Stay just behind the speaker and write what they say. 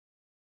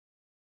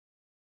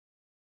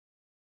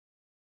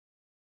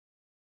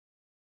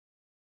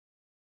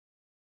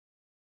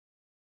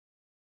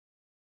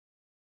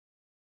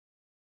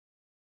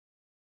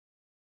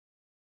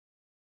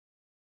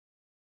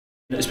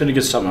It's been a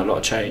good summer, a lot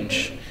of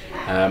change,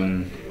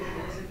 and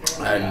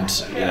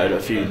a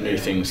few new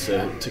things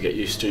to get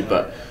used to.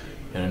 But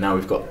now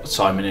we've got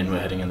Simon in, we're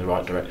heading in the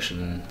right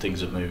direction.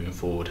 Things are moving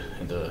forward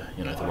in the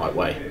right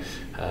way.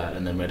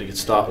 And then we had a good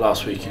start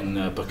last week in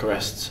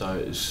Bucharest, so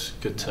it was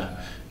good to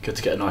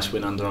get a nice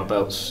win under our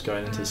belts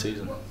going into the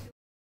season.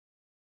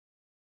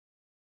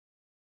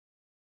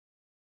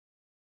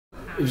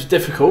 It was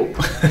difficult,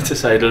 to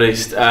say the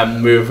least.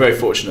 We were very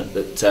fortunate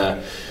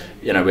that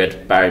we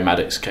had Barry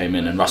Maddox came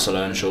in and Russell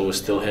Earnshaw was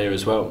still here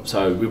as well,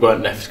 so we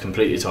weren't left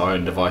completely to our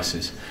own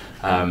devices.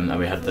 And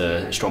we had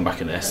the strong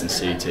back in the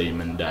S&C team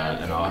and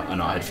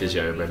our head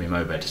physio Remy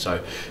Mobed.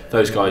 So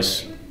those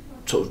guys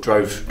sort of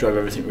drove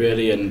everything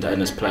really, and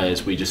as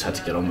players we just had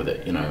to get on with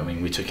it.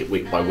 We took it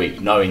week by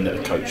week, knowing that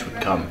a coach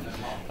would come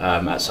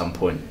at some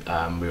point.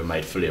 We were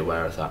made fully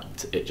aware of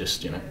that. It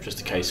just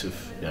a case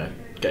of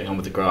getting on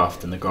with the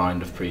graft and the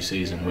grind of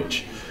pre-season,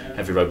 which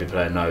every rugby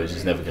player knows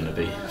is never going to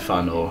be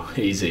fun or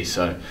easy.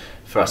 So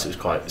for us it was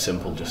quite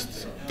simple,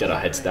 just get our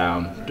heads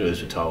down, do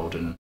as we're told.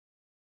 And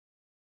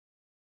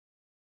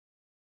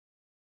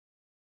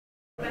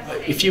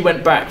if you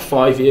went back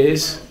 5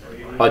 years,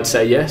 I'd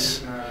say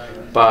yes,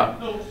 but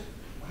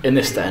in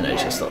this day and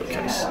age that's not the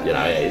case.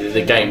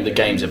 The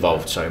game's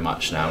evolved so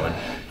much now,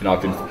 and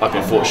I've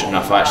been fortunate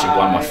enough. I actually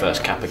won my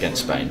first cap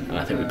against Spain, and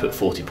I think we put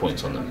 40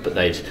 points on them. But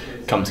they'd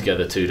come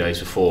together 2 days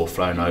before,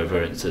 flown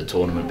over into the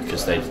tournament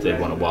because they'd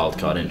won a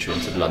wildcard entry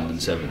into the London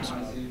Sevens.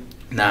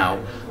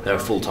 Now they're a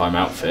full-time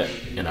outfit,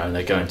 and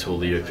they go into all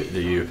the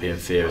European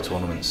theatre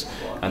tournaments,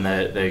 and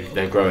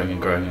they're growing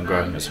and growing and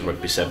growing as a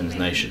rugby sevens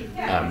nation.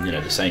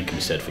 The same can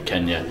be said for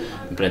Kenya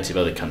and plenty of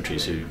other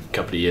countries who a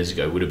couple of years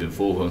ago would have been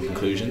foregone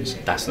conclusions.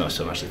 That's not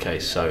so much the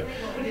case. So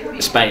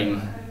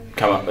Spain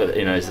come up,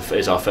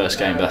 is our first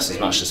game, but that's as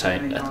much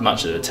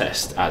of a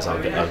test as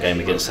our game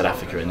against South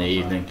Africa in the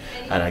evening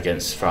and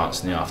against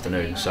France in the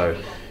afternoon. So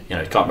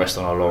can't rest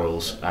on our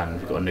laurels, and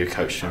we've got a new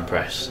coach to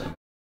impress.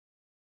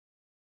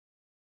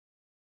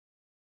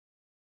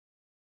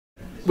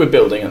 We're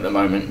building at the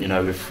moment.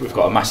 We've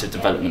got a massive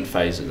development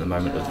phase at the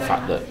moment of the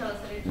fact that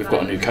we've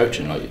got a new coach,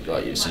 and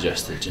like you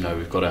suggested,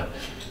 we've got to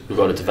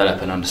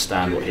develop and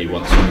understand what he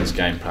wants from his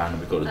game plan.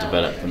 We've got to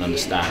develop and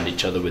understand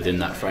each other within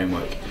that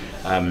framework.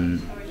 I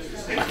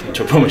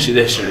can promise you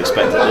this: you'd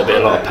expect that there'll be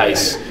a lot of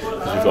pace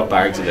because we've got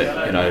bags of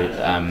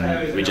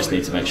it. We just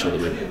need to make sure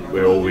that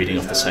we're all reading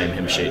off the same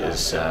hymn sheet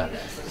as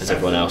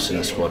everyone else in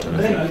the squad, and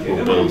I think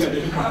we'll build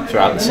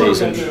throughout the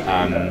season.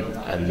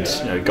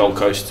 And Gold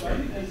Coast,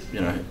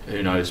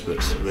 who knows, but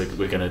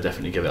we're going to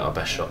definitely give it our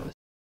best shot.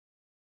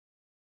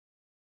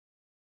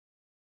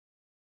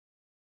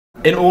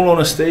 In all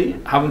honesty,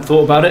 haven't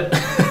thought about it.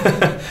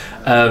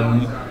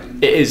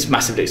 It is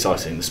massively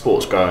exciting. The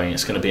sport's growing.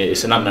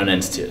 It's an unknown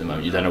entity at the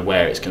moment. You don't know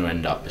where it's going to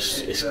end up.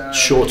 I'm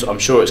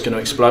sure it's going to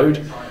explode.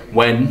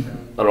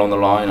 When along the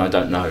line, I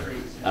don't know.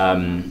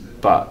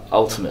 But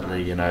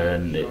ultimately,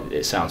 and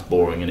it sounds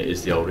boring, and it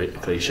is the old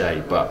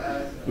cliche, but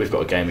we've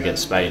got a game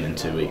against Spain in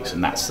 2 weeks,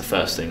 and that's the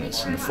first thing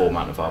that's in the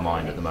forefront of our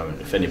mind at the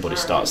moment. If anybody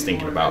starts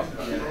thinking about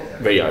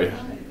Rio,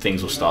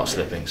 things will start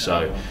slipping.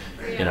 So,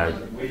 you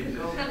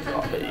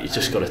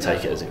just got to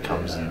take it as it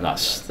comes, and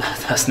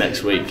that's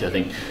next week. I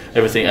think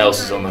everything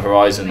else is on the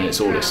horizon. It's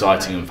all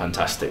exciting and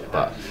fantastic,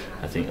 but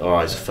I think our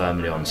eyes are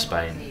firmly on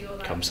Spain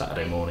come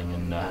Saturday morning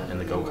in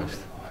the Gold Coast.